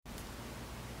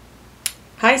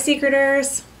Hi,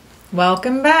 Secreters.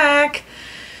 Welcome back.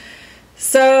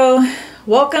 So,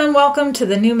 welcome to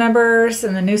the new members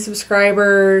and the new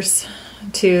subscribers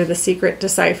to The Secret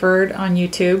Deciphered on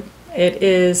YouTube. It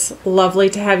is lovely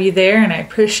to have you there, and I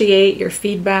appreciate your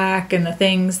feedback and the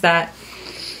things that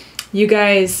you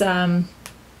guys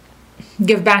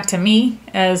give back to me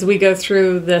as we go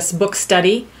through this book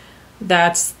study.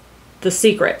 That's The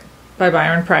Secret by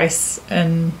Byron Price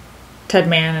and Ted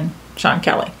Mann and Sean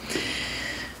Kelly.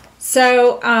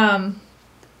 So,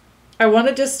 I want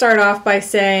to just start off by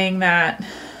saying that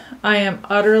I am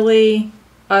utterly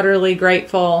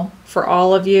grateful for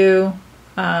all of you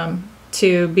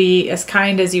to be as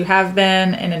kind as you have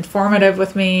been and informative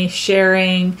with me,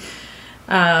 sharing.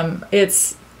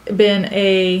 It's been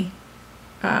a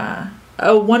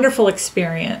wonderful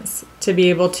experience to be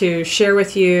able to share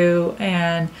with you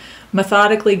and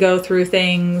methodically go through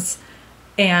things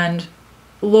and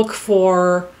look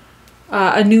for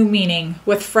a new meaning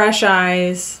with fresh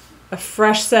eyes, a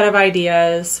fresh set of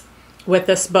ideas with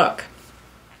this book.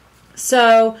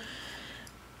 So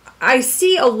I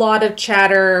see a lot of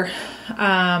chatter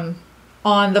on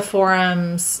the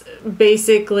forums,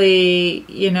 basically,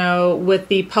 with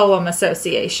the Poem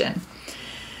Association.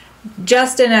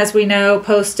 Justin, as we know,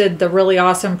 posted the really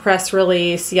awesome press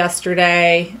release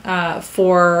yesterday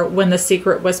for when The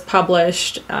Secret was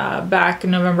published back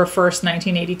November 1st,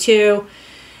 1982.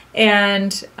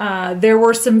 And there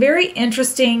were some very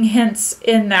interesting hints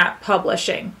in that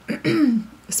publishing,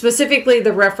 specifically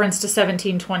the reference to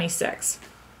 1726.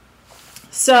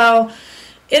 So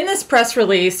in this press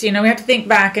release, we have to think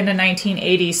back into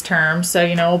 1980s terms. So,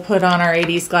 we'll put on our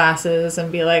 80s glasses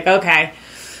and be like, okay,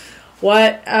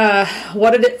 what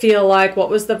did it feel like? What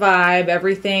was the vibe?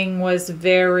 Everything was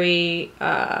very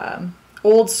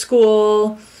old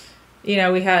school.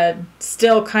 We had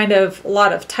still kind of a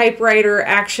lot of typewriter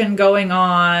action going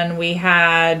on. We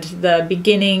had the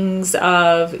beginnings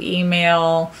of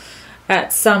email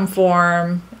at some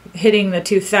form hitting the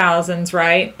 2000s,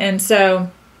 right? And so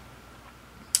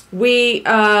we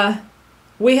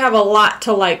have a lot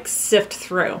to sift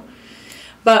through.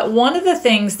 But one of the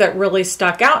things that really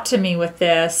stuck out to me with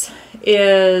this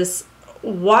is,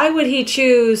 why would he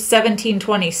choose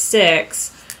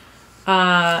 1726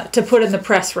 to put in the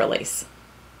press release,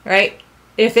 right?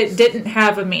 If it didn't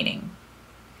have a meaning.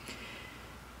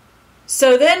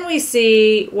 So then we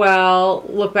see,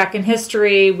 look back in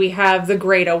history, we have the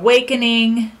Great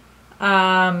Awakening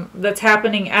that's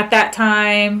happening at that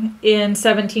time in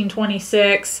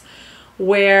 1726,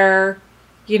 where,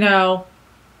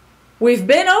 we've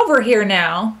been over here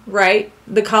now, right?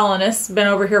 The colonists been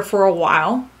over here for a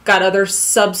while, got other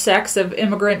subsects of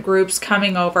immigrant groups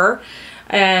coming over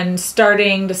and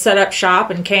starting to set up shop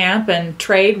and camp and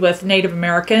trade with Native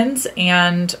Americans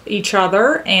and each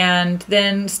other, and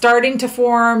then starting to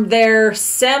form their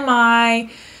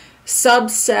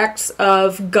semi-subsects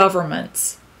of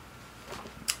governments.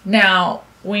 Now,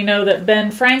 we know that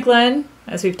Ben Franklin,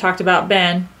 as we've talked about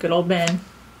Ben, good old Ben,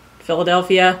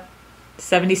 Philadelphia,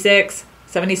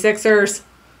 76ers,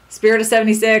 Spirit of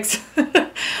 76,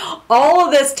 all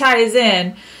of this ties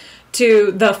in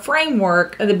to the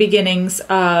framework of the beginnings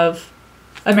of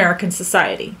American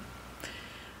society.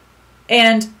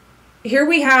 And here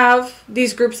we have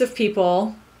these groups of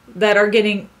people that are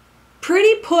getting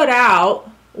pretty put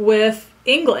out with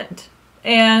England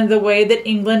and the way that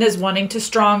England is wanting to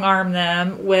strong arm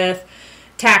them with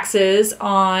taxes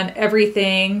on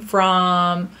everything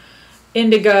from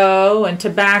indigo and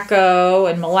tobacco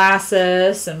and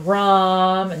molasses and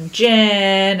rum and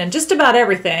gin and just about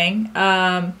everything,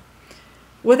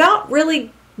 without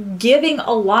really giving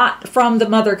a lot from the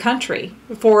mother country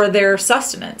for their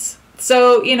sustenance.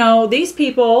 So, these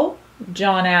people,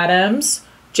 John Adams,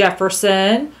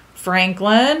 Jefferson,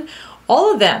 Franklin,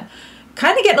 all of them,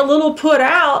 kind of getting a little put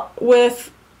out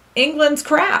with England's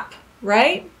crap,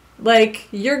 right? Like,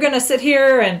 you're going to sit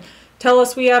here and tell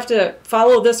us we have to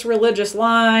follow this religious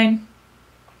line,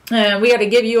 and we got to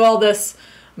give you all this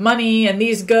money and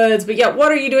these goods, but yet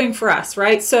what are you doing for us,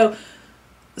 right? So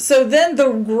then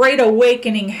the Great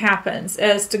Awakening happens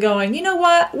as to going, you know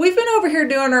what? We've been over here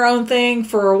doing our own thing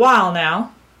for a while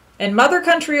now, and Mother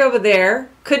Country over there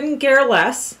couldn't care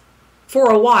less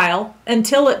for a while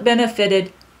until it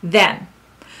benefited them.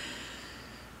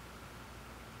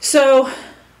 So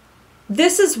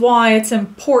this is why it's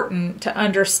important to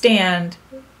understand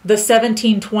the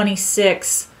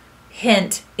 1726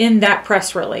 hint in that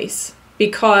press release,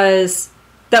 because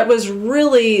that was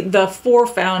really the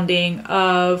forefounding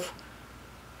of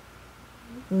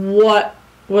what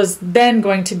was then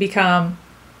going to become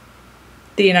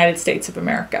the United States of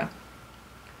America.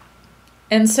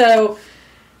 And so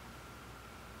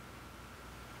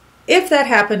that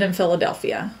happened in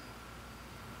Philadelphia?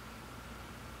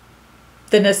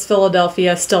 Then is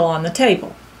Philadelphia still on the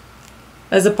table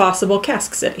as a possible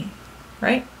cask city,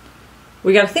 right?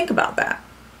 We got to think about that.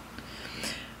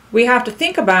 We have to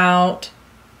think about,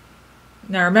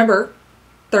 now remember,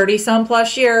 30 some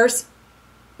plus years,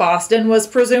 Boston was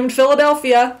presumed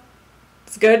Philadelphia.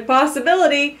 It's a good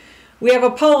possibility we have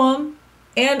a poem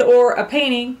and or a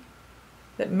painting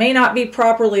that may not be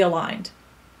properly aligned.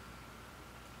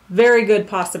 Very good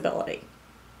possibility.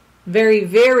 Very,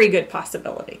 very good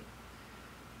possibility.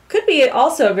 Could be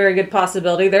also a very good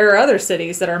possibility there are other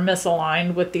cities that are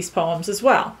misaligned with these poems as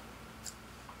well.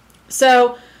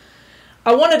 So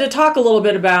I wanted to talk a little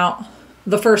bit about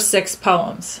the first 6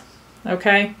 poems,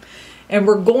 okay? And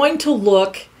we're going to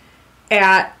look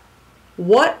at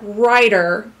what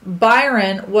writer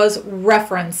Byron was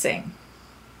referencing,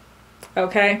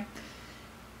 okay?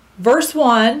 Verse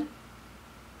 1,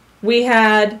 we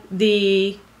had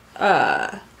the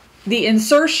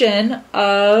insertion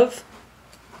of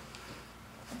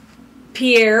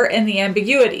Pierre and the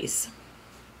ambiguities.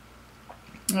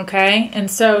 Okay,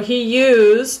 and so he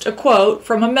used a quote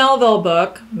from a Melville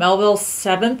book, Melville's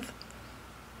 7th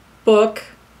book,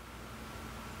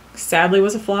 sadly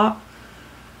was a flop,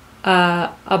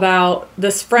 about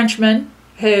this Frenchman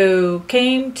who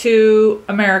came to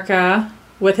America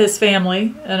with his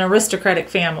family, an aristocratic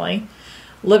family,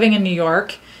 living in New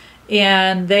York,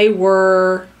 and they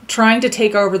were trying to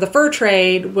take over the fur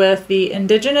trade with the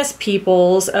indigenous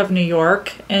peoples of New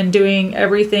York and doing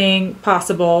everything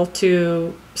possible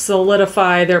to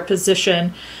solidify their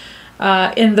position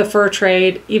in the fur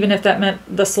trade, even if that meant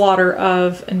the slaughter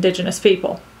of indigenous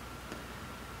people.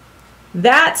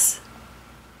 That's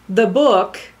the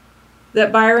book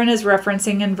that Byron is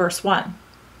referencing in verse 1.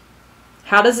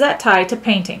 How does that tie to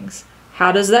paintings?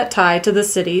 How does that tie to the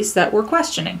cities that we're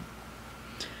questioning?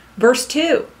 Verse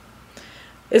 2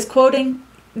 is quoting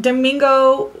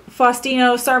Domingo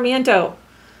Faustino Sarmiento.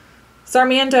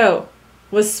 Sarmiento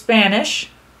was Spanish,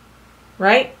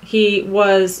 right? He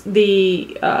was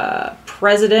the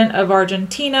president of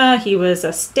Argentina. He was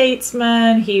a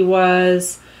statesman. He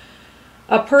was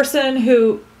a person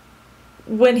who,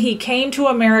 when he came to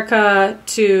America,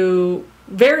 to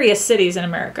various cities in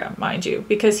America, mind you,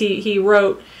 because he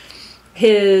wrote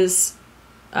his,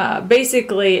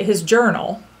 basically his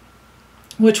journal,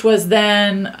 which was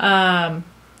then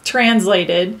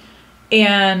translated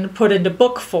and put into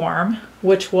book form,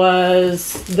 which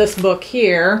was this book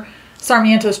here,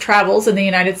 Sarmiento's Travels in the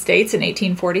United States in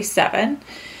 1847.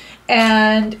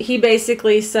 And he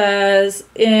basically says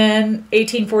in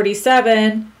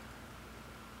 1847,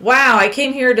 wow, I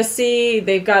came here to see,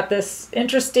 they've got this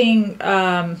interesting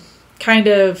kind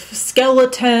of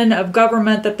skeleton of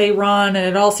government that they run, and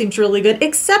it all seems really good,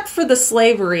 except for the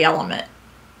slavery element.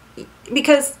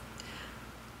 Because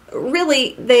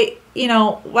really,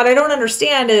 what I don't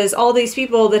understand is all these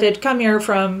people that had come here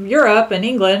from Europe and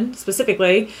England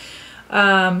specifically,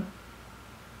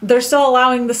 they're still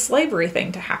allowing the slavery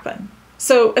thing to happen.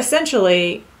 So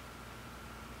essentially,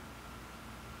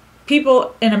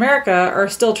 people in America are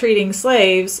still treating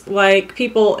slaves like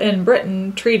people in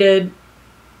Britain treated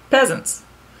peasants.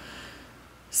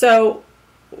 So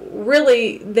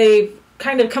really, they've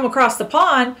kind of come across the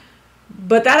pond,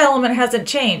 but that element hasn't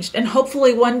changed. And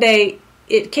hopefully one day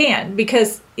it can,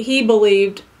 because he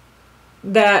believed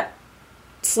that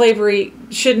slavery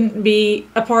shouldn't be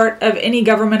a part of any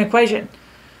government equation.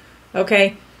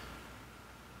 Okay?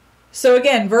 So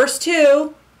again, verse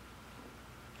 2,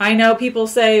 I know people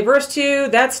say, verse 2,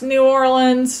 that's New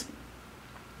Orleans.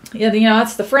 Yeah,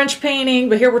 it's the French painting.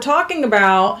 But here we're talking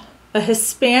about a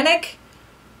Hispanic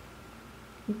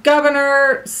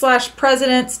governor /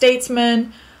 president,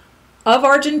 statesman of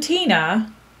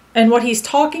Argentina, and what he's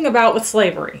talking about with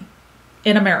slavery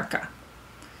in America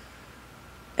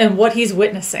and what he's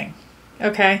witnessing.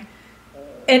 Okay?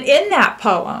 And in that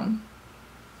poem,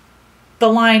 the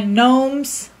line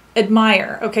gnomes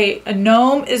admire. Okay, a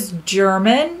gnome is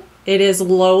German. It is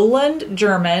lowland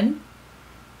German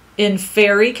in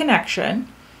fairy connection.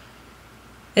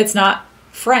 It's not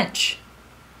French.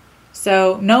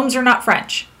 So gnomes are not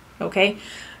French. Okay?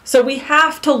 So we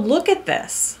have to look at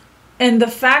this. And the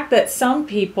fact that some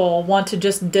people want to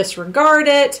just disregard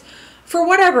it for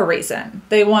whatever reason.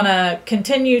 They want to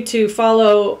continue to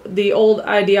follow the old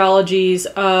ideologies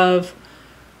of,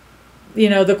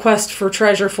 the quest for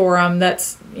treasure forum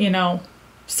that's,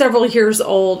 several years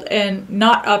old and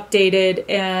not updated.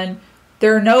 And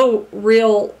there are no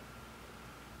real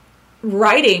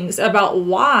writings about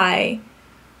why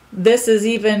this is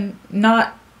even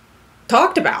not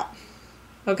talked about.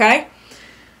 Okay?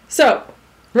 So,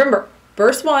 remember,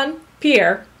 verse 1,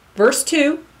 Pierre. Verse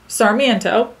 2,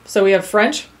 Sarmiento. So we have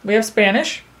French, we have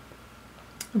Spanish.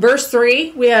 Verse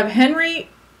 3, we have Henry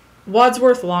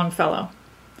Wadsworth Longfellow.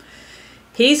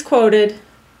 He's quoted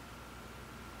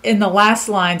in the last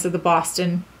lines of the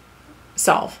Boston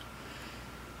Salve.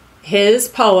 His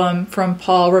poem from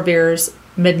Paul Revere's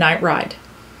Midnight Ride.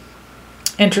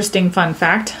 Interesting fun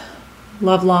fact.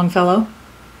 Love Longfellow.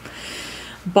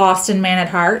 Boston man at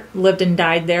heart. Lived and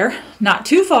died there. Not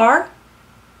too far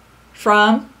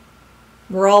from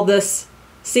where all this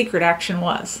secret action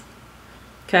was.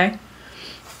 Okay?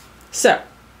 So,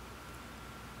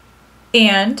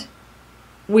 and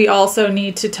we also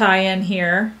need to tie in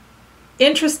here,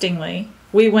 interestingly,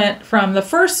 we went from the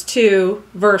first two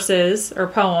verses or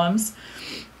poems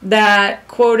that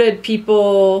quoted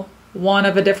people, one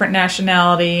of a different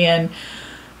nationality, and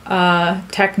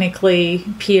technically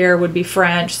Pierre would be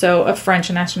French, so of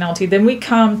French nationality. Then we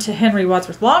come to Henry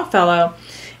Wadsworth Longfellow,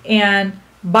 and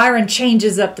Byron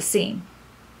changes up the scene.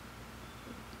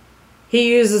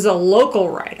 He uses a local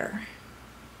writer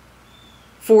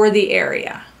for the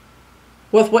area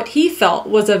with what he felt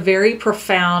was a very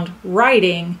profound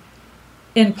writing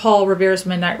in Paul Revere's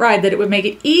Midnight Ride, that it would make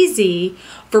it easy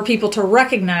for people to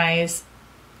recognize,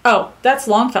 oh, that's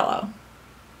Longfellow.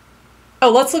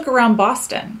 Oh, let's look around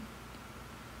Boston,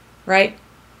 right?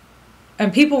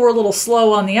 And people were a little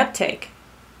slow on the uptake.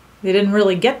 They didn't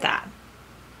really get that.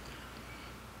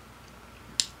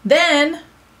 Then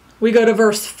we go to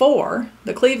verse 4,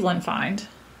 the Cleveland find,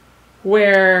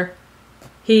 where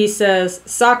he says,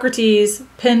 Socrates,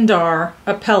 Pindar,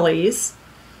 Apelles,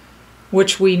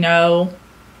 which we know,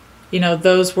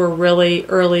 those were really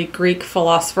early Greek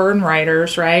philosophers and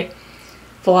writers, right?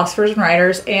 Philosophers and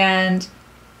writers. And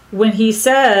when he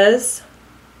says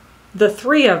the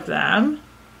three of them,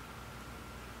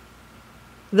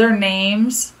 their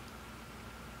names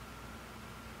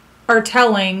are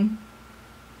telling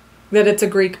that it's a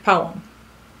Greek poem.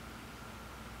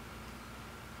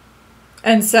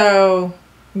 And so,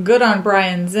 good on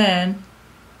Brian Zinn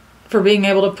for being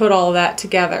able to put all that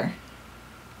together,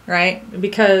 right?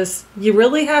 Because you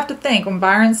really have to think when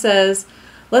Byron says,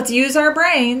 let's use our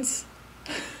brains.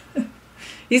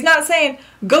 He's not saying,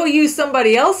 go use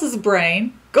somebody else's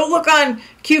brain. Go look on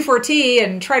Q4T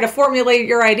and try to formulate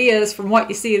your ideas from what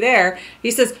you see there.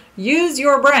 He says, use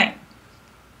your brain.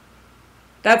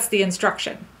 That's the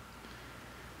instruction.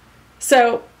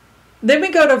 So then we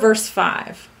go to verse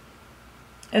 5.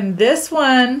 And this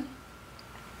one,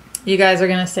 you guys are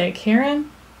going to say,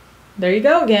 Karen, there you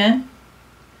go again.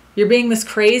 You're being this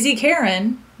crazy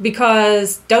Karen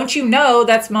because don't you know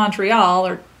that's Montreal,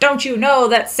 or don't you know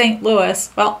that's St.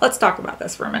 Louis? Well, let's talk about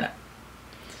this for a minute.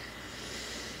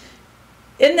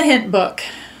 In the hint book,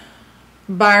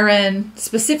 Byron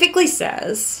specifically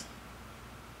says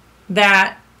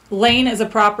that Lane is a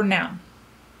proper noun.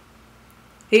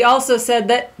 He also said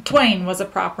that Twain was a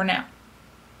proper noun.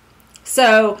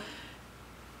 So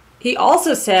he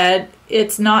also said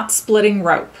it's not splitting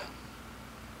rope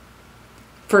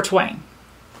for Twain.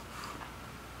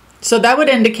 So that would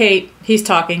indicate he's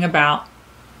talking about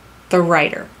the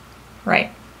writer,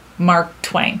 right? Mark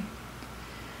Twain.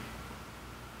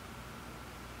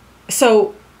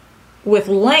 So with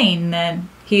Lane, then,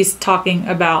 he's talking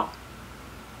about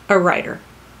a writer.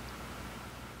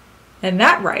 And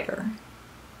that writer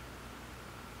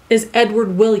is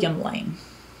Edward William Lane.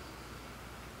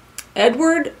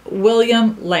 Edward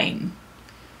William Lane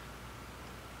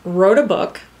wrote a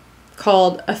book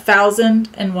called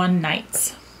 1001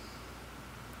 Nights.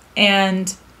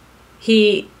 And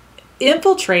he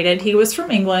infiltrated, he was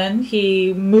from England,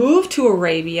 he moved to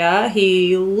Arabia,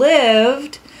 he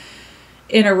lived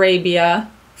in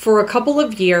Arabia for a couple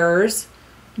of years,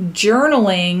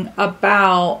 journaling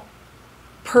about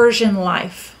Persian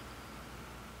life.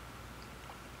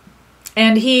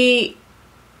 And he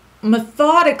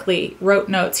methodically wrote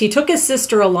notes. He took his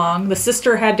sister along. The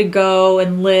sister had to go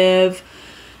and live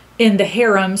in the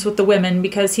harems with the women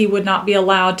because he would not be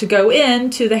allowed to go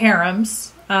into the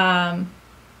harems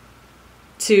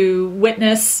to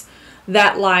witness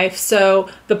that life. So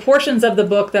the portions of the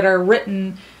book that are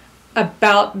written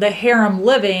about the harem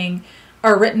living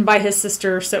are written by his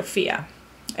sister Sophia.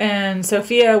 And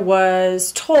Sophia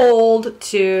was told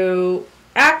to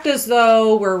act as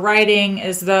though we're writing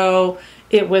as though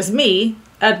it was me,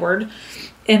 Edward,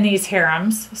 in these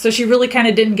harems. So she really kind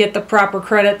of didn't get the proper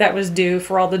credit that was due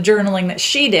for all the journaling that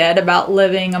she did about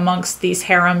living amongst these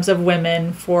harems of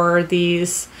women for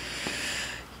these,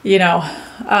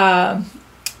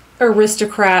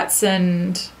 aristocrats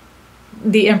and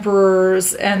the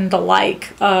emperors and the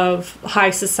like of high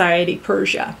society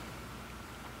Persia.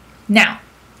 Now,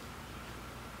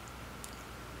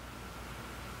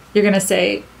 you're going to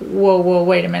say, whoa,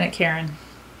 wait a minute, Karen.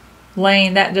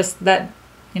 Lane, that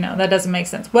doesn't make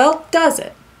sense. Well, does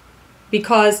it?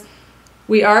 Because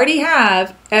we already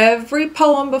have every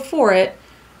poem before it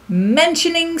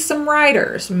mentioning some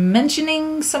writers,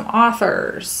 mentioning some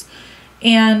authors,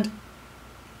 and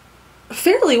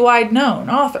fairly wide known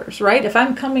authors, right? If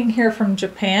I'm coming here from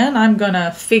Japan, I'm going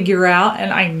to figure out,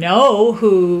 and I know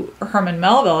who Herman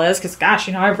Melville is, because gosh,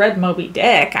 I've read Moby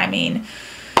Dick. I mean,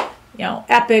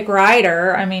 epic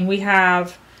writer. I mean, we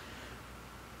have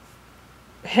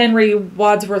Henry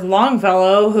Wadsworth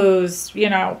Longfellow, who's,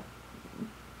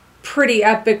 pretty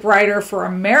epic writer for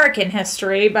American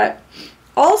history, but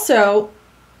also,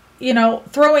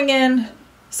 throwing in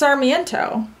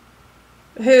Sarmiento,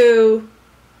 who,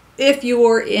 if you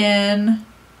were in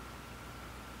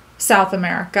South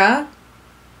America,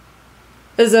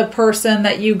 is a person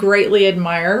that you greatly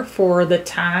admire for the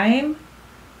time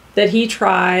that he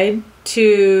tried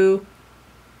to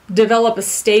develop a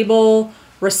stable,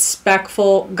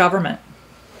 respectful government.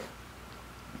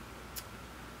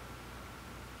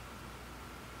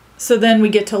 So then we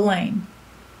get to Lane.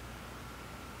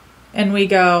 And we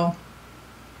go,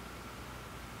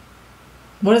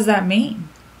 what does that mean?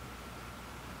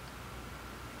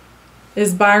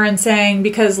 Is Byron saying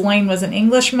because Lane was an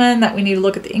Englishman that we need to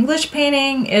look at the English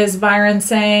painting? Is Byron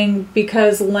saying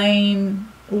because Lane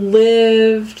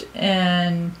lived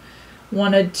and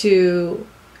wanted to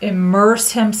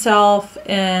immerse himself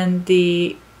in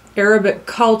the Arabic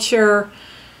culture?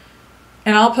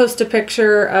 And I'll post a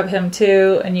picture of him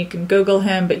too, and you can Google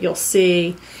him, but you'll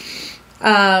see.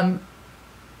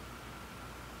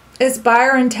 Is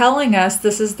Byron telling us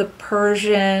this is the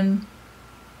Persian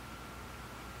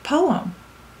poem?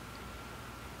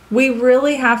 We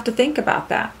really have to think about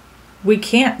that. We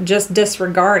can't just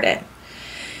disregard it.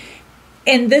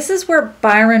 And this is where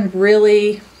Byron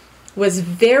really was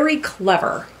very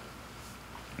clever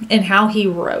in how he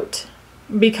wrote,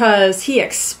 because he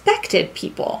expected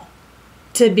people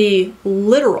to be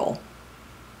literal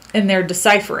in their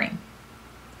deciphering.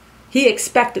 He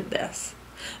expected this.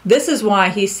 This is why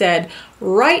he said,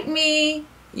 write me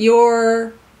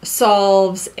your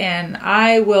solves and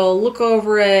I will look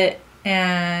over it,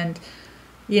 and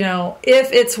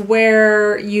if it's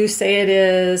where you say it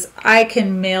is, I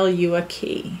can mail you a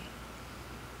key.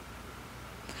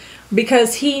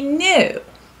 Because he knew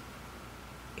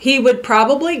he would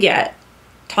probably get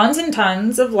tons and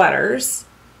tons of letters,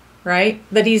 right?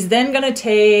 That he's then going to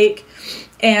take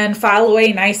and file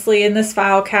away nicely in this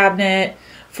file cabinet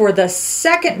for the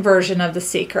second version of the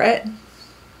secret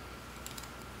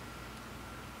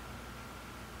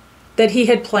that he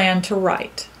had planned to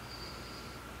write.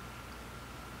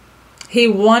 He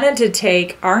wanted to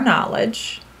take our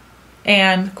knowledge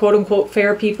and quote unquote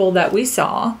fair people that we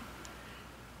saw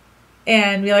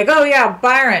and be like, oh yeah,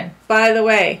 Byron, by the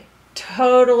way,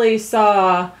 totally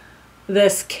saw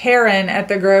this Karen at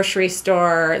the grocery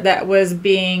store that was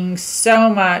being so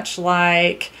much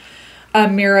like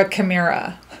Amira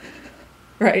Kamira,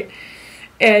 right?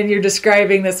 And you're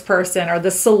describing this person or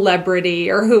the celebrity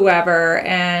or whoever,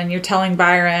 and you're telling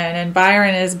Byron, and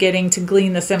Byron is getting to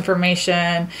glean this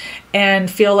information and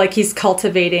feel like he's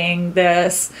cultivating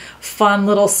this fun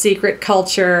little secret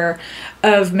culture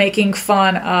of making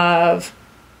fun of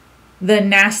the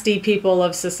nasty people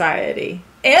of society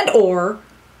and or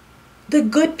the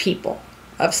good people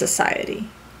of society,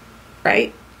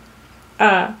 right?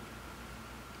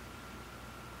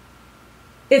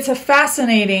 It's a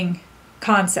fascinating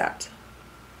concept.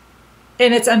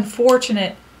 And it's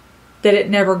unfortunate that it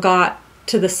never got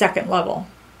to the second level.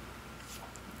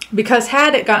 Because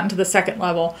had it gotten to the second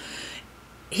level,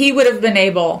 he would have been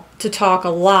able to talk a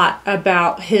lot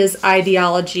about his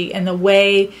ideology and the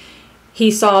way he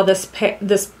saw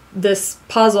this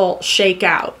puzzle shake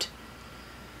out.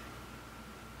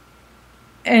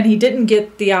 And he didn't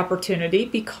get the opportunity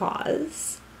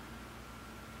because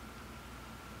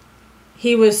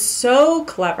he was so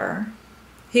clever.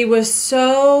 He was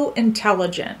so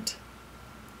intelligent.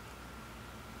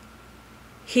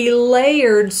 He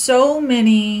layered so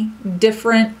many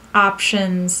different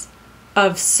options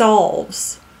of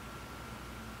solves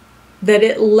that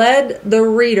it led the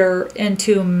reader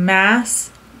into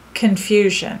mass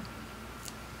confusion.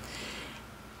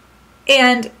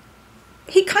 And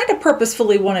he kind of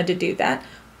purposefully wanted to do that,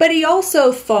 but he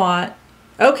also thought,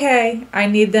 okay, I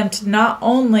need them to not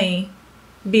only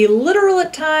be literal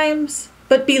at times,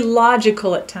 but be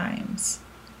logical at times.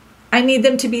 I need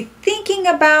them to be thinking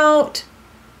about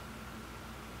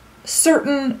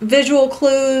certain visual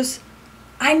clues.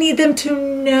 I need them to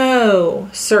know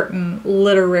certain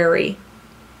literary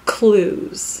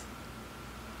clues.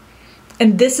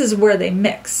 And this is where they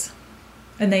mix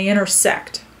and they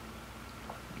intersect.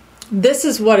 This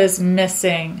is what is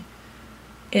missing,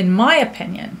 in my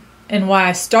opinion, and why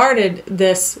I started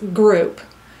this group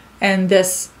and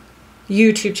this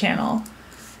YouTube channel,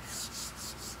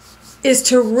 is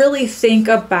to really think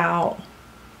about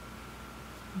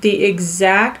the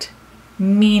exact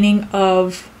meaning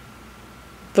of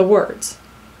the words.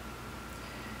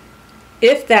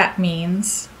 If that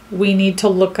means we need to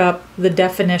look up the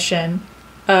definition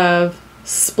of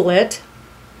split,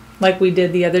 like we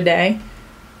did the other day,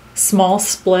 small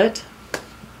split,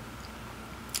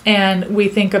 and we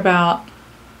think about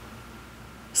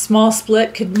small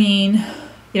split could mean,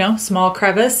 small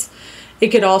crevice. It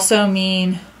could also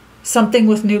mean something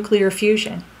with nuclear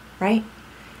fusion, right?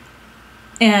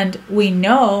 And we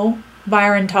know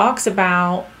Byron talks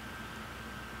about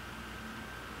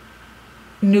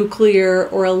nuclear,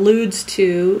 or alludes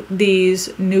to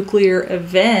these nuclear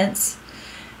events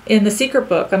in the Secret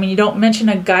Book. I mean, you don't mention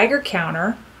a Geiger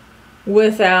counter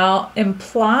without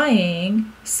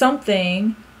implying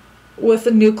something with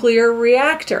a nuclear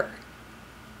reactor,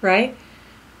 right?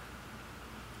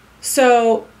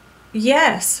 So,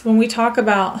 yes, when we talk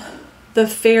about the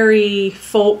fairy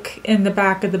folk in the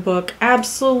back of the book,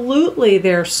 absolutely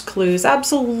there's clues,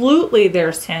 absolutely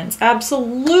there's hints,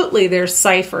 absolutely there's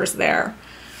ciphers there.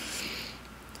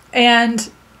 And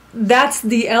that's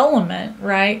the element,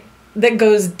 right, that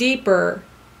goes deeper,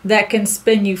 that can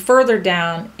spin you further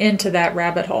down into that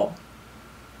rabbit hole.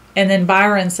 And then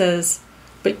Byron says,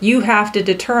 but you have to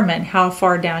determine how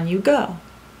far down you go.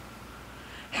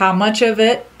 How much of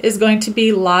it is going to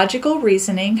be logical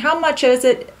reasoning? How much of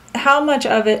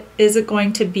it is it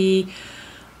going to be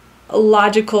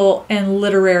logical and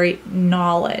literary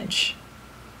knowledge,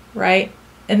 right?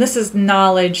 And this is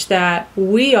knowledge that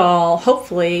we all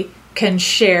hopefully can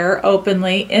share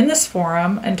openly in this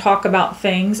forum and talk about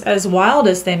things as wild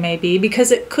as they may be,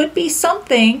 because it could be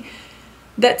something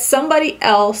that somebody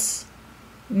else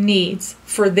needs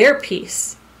for their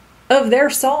piece of their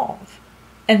solve.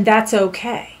 And that's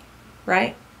okay,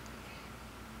 right?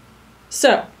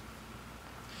 So,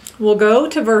 we'll go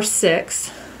to verse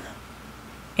 6,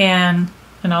 and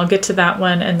I'll get to that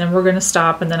one, and then we're going to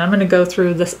stop, and then I'm going to go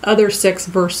through this other 6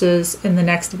 verses in the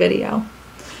next video.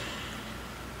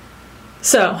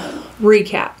 So,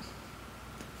 recap.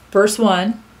 Verse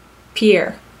 1,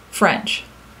 Pierre, French.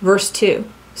 Verse 2,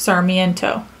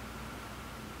 Sarmiento,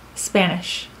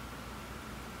 Spanish.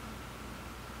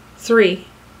 3,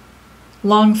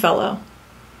 Longfellow,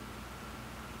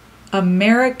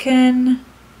 American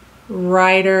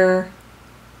writer,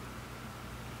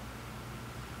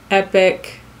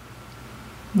 epic,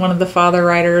 one of the father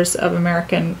writers of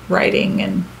American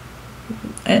writing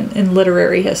and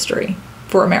literary history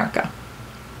for America.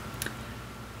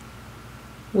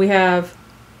 We have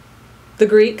the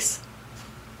Greeks,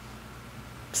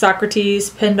 Socrates,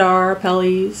 Pindar,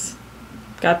 Apelles,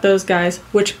 got those guys,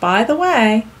 which, by the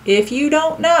way, if you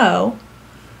don't know,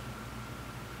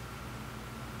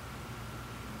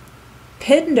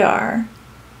 Pindar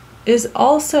is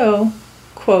also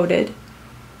quoted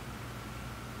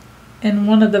in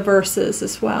one of the verses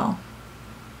as well.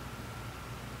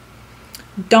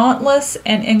 Dauntless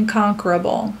and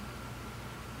Inconquerable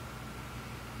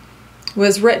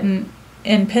was written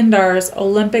in Pindar's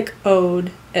Olympic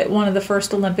Ode at one of the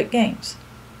first Olympic Games.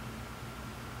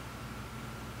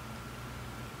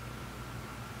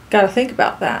 Got to think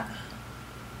about that.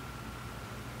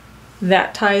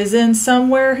 That ties in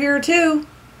somewhere here too.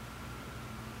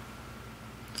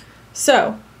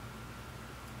 So,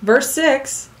 verse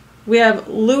 6, we have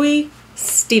Louis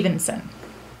Stevenson.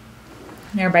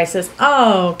 And everybody says,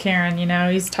 oh, Karen,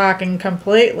 he's talking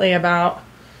completely about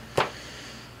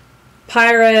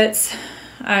pirates.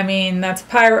 I mean, that's a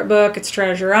pirate book. It's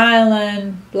Treasure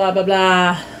Island, blah, blah,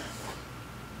 blah.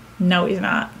 No, he's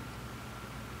not.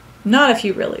 Not if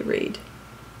you really read.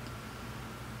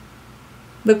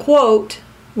 The quote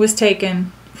was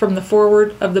taken from the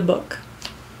foreword of the book.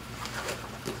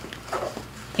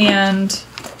 And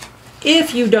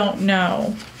if you don't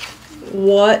know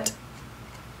what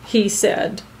he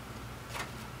said,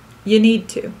 you need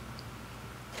to.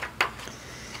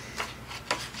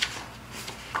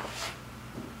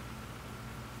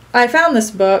 I found this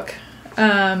book,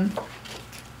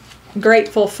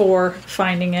 grateful for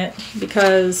finding it,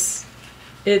 because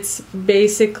it's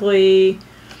basically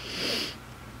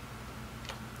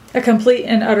a complete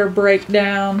and utter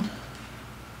breakdown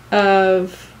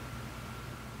of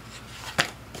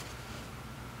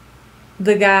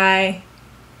the guy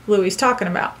Louis is talking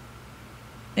about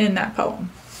in that poem.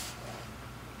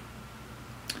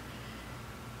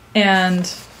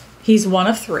 And he's one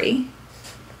of 3.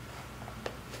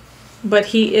 but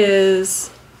he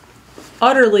is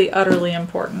utterly, utterly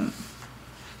important.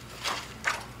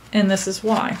 And this is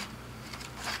why.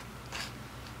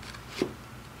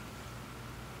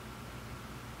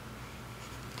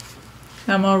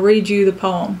 I'm going to read you the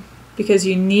poem because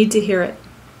you need to hear it.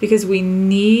 Because we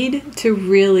need to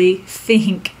really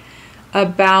think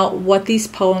about what these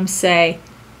poems say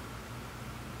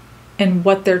and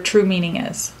what their true meaning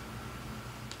is.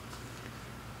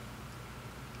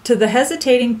 To the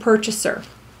hesitating purchaser,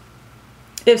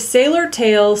 if sailor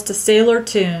tales to sailor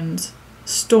tunes,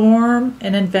 storm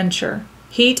and adventure,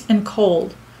 heat and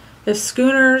cold, if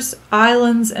schooners,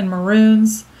 islands and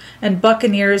maroons, and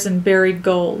buccaneers and buried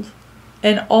gold,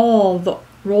 and all the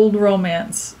old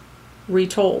romance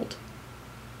retold,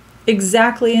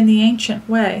 exactly in the ancient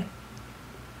way,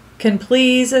 can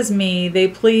please as me they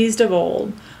pleased of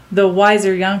old, the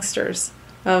wiser youngsters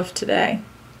of today.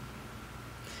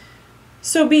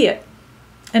 So be it,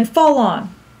 and fall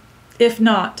on. If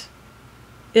not,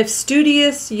 if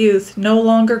studious youth no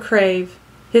longer crave,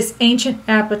 his ancient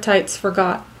appetites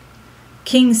forgot,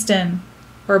 Kingston,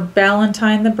 or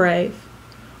Ballantyne the brave,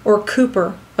 or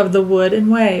Cooper of the wood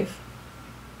and wave.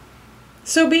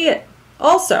 So be it,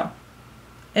 also,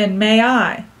 and may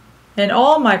I, and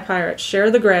all my pirates share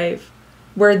the grave,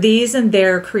 where these and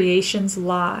their creations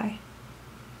lie.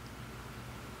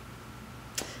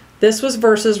 This was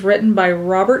verses written by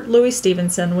Robert Louis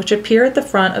Stevenson, which appear at the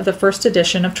front of the first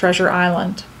edition of Treasure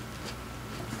Island.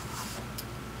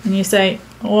 And you say,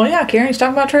 well, yeah, Karen, he's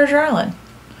talking about Treasure Island.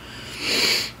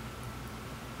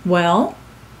 Well,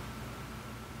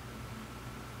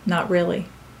 not really.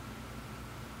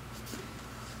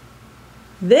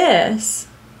 This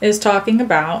is talking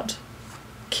about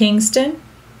Kingston,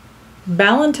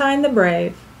 Ballantyne the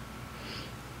Brave,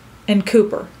 and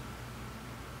Cooper.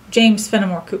 James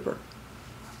Fenimore Cooper.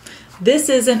 This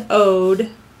is an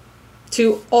ode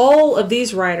to all of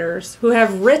these writers who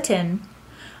have written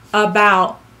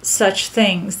about such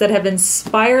things that have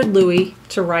inspired Louis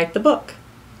to write the book.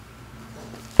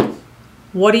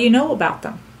 What do you know about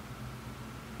them?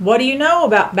 What do you know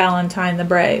about Ballantyne the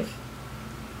Brave?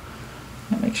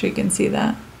 I'll make sure you can see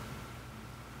that.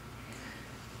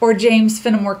 Or James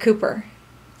Fenimore Cooper.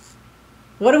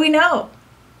 What do we know?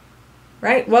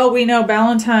 Right? Well, we know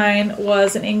Ballantyne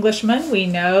was an Englishman. We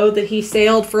know that he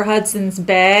sailed for Hudson's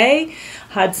Bay.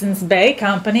 Hudson's Bay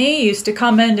Company used to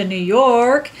come into New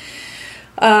York.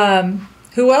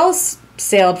 Who else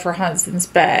sailed for Hudson's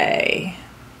Bay?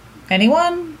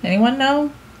 Anyone? Anyone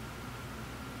know?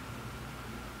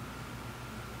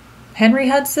 Henry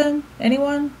Hudson?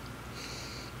 Anyone?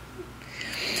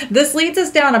 This leads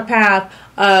us down a path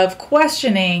of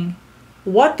questioning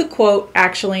what the quote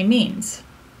actually means.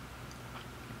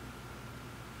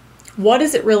 What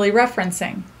is it really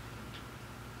referencing?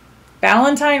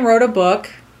 Ballantyne wrote a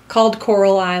book called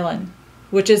Coral Island,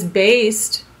 which is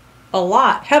based a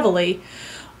lot heavily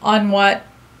on what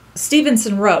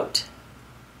Stevenson wrote.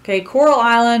 Okay, Coral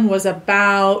Island was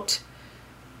about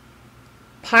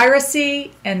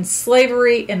piracy and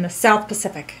slavery in the South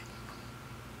Pacific.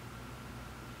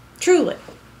 Truly,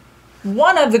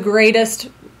 one of the greatest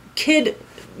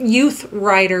youth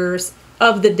writers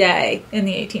of the day in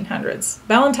the 1800s.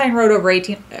 Ballantyne wrote over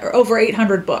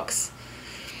 800 books.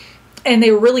 And they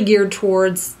were really geared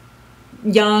towards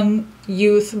young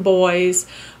youth boys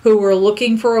who were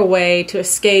looking for a way to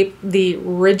escape the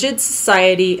rigid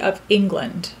society of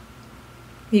England.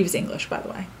 He was English, by the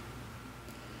way.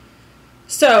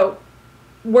 So,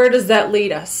 where does that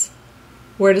lead us?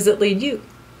 Where does it lead you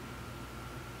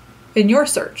in your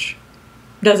search?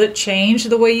 Does it change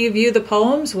the way you view the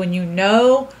poems when you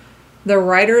know the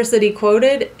writers that he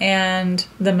quoted and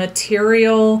the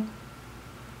material's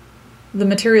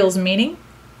meaning?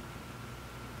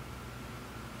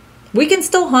 We can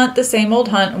still hunt the same old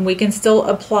hunt, and we can still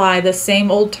apply the same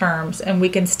old terms, and we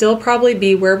can still probably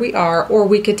be where we are, or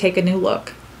we could take a new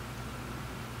look.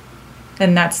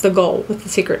 And that's the goal with The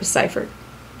Secret Deciphered.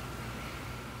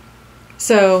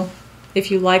 So,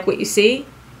 if you like what you see,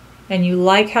 and you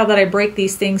like how that I break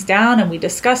these things down and we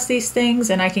discuss these things,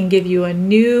 and I can give you a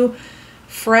new,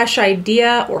 fresh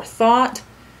idea or thought,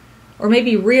 or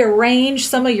maybe rearrange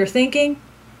some of your thinking,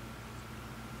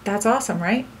 that's awesome,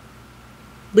 right?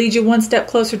 Leads you one step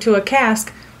closer to a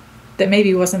cask that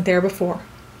maybe wasn't there before.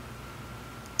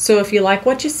 So if you like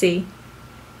what you see,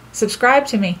 subscribe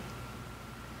to me.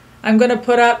 I'm going to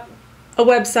put up a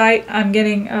website. I'm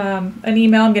getting an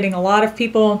email. I'm getting a lot of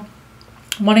people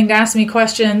wanting to ask me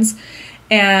questions.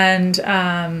 And,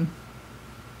 I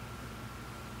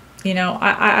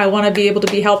want to be able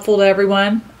to be helpful to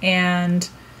everyone. And,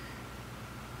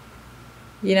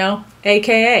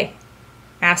 AKA,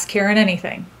 Ask Karen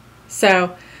anything.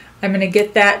 So I'm going to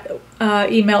get that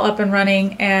email up and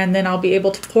running, and then I'll be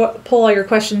able to pull all your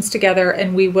questions together,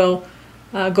 and we will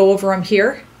go over them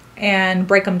here and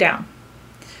break them down.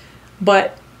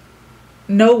 But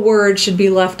no word should be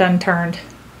left unturned.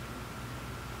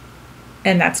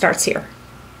 And that starts here.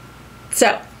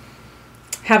 So,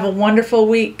 have a wonderful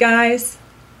week, guys.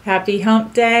 Happy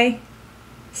hump day.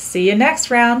 See you next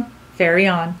round. Ferry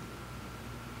on.